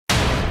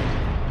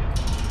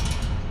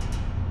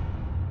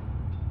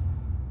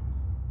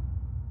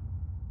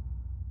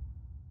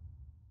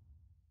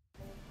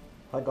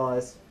Hi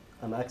guys,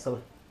 I'm Axel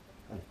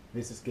and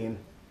this is Kim.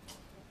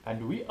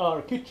 And we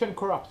are Kitchen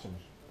Corruptions.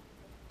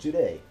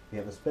 Today we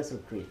have a special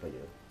treat for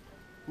you.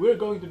 We're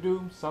going to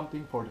do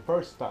something for the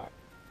first time.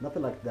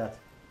 Nothing like that,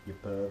 you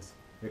pervs.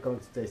 We're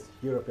going to taste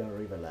European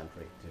river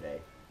lamprey today.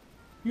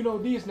 You know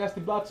these nasty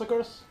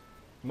bloodsuckers?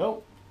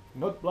 No,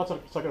 not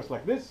bloodsuckers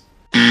like this.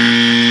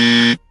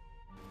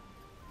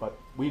 But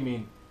we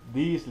mean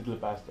these little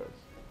bastards.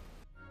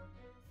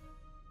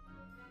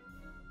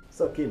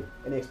 So Kim,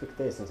 any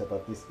expectations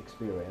about this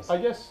experience? I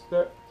guess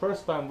the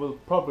first time will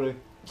probably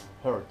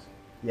hurt.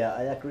 Yeah,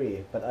 I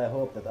agree, but I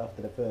hope that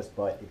after the first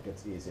bite it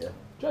gets easier.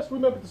 Just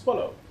remember to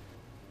swallow.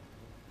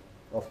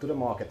 Off to the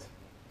market.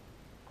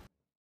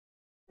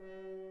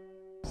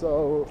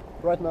 So,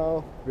 right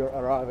now we're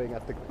arriving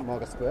at the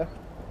market square.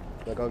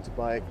 We're going to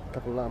buy a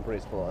couple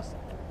lampreys for us.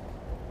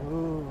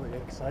 Ooh,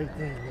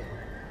 exciting!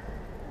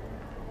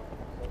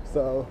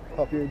 So,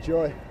 hope you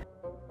enjoy.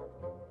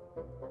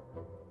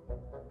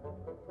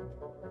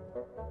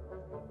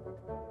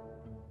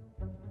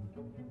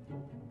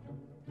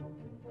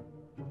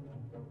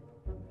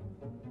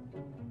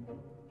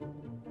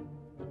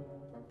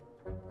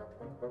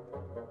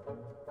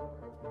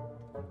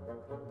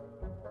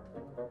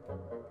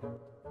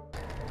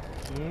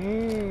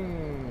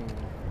 Mmm.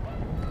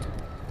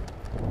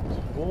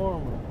 It's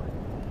warm.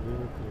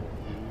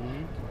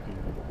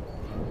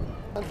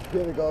 And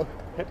here we go.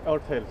 Head or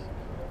tails?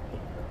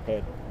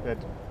 Head.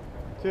 Head.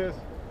 Cheers.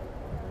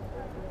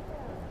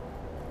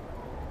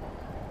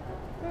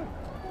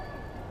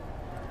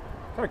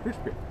 Kind of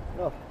crispy.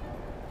 Oh.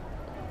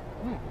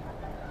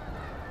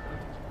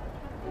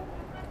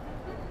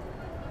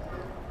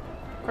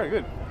 Quite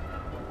good.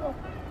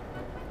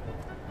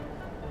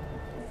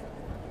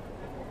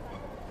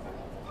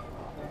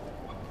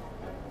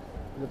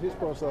 The fish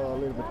balls are a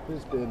little bit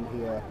crispy in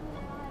here.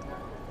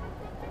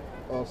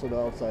 Also the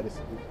outside is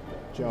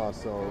jar,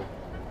 so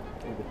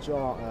in the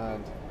jar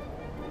and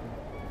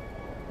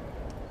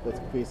that's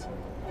fish.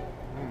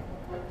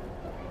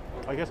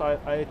 I guess I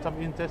ate some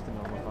intestine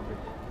or something.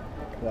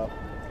 Yeah.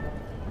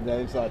 And the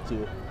inside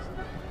too.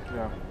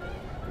 Yeah.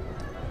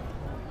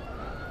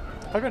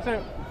 I can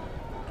say.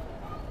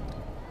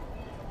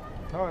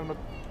 No, I'm not.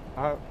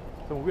 I have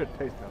some weird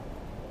taste now.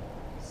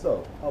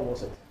 So, how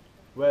was it?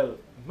 Well,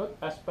 not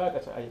as bad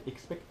as I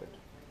expected.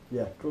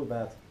 Yeah, true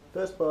that.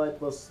 First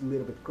bite was a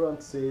little bit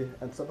crunchy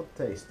and sort of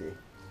tasty.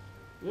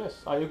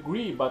 Yes, I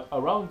agree, but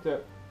around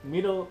the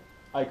middle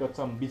I got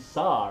some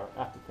bizarre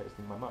aftertaste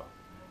in my mouth.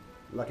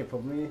 Lucky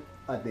for me,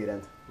 I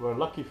didn't. Well,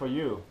 lucky for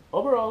you.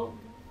 Overall,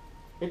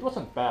 it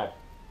wasn't bad,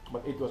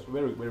 but it was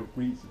very, very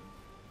greasy.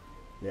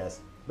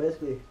 Yes,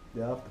 basically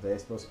the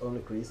aftertaste was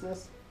only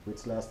greasiness,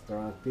 which lasted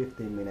around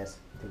 15 minutes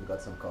till we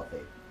got some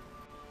coffee.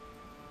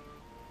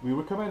 We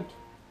recommend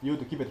you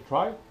to give it a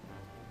try.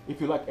 If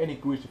you like any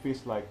greasy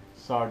fish like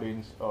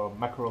sardines or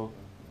mackerel,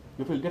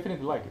 you will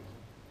definitely like it.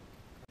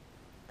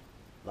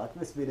 Like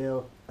this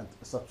video and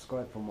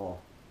subscribe for more.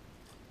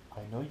 I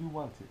know you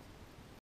want it.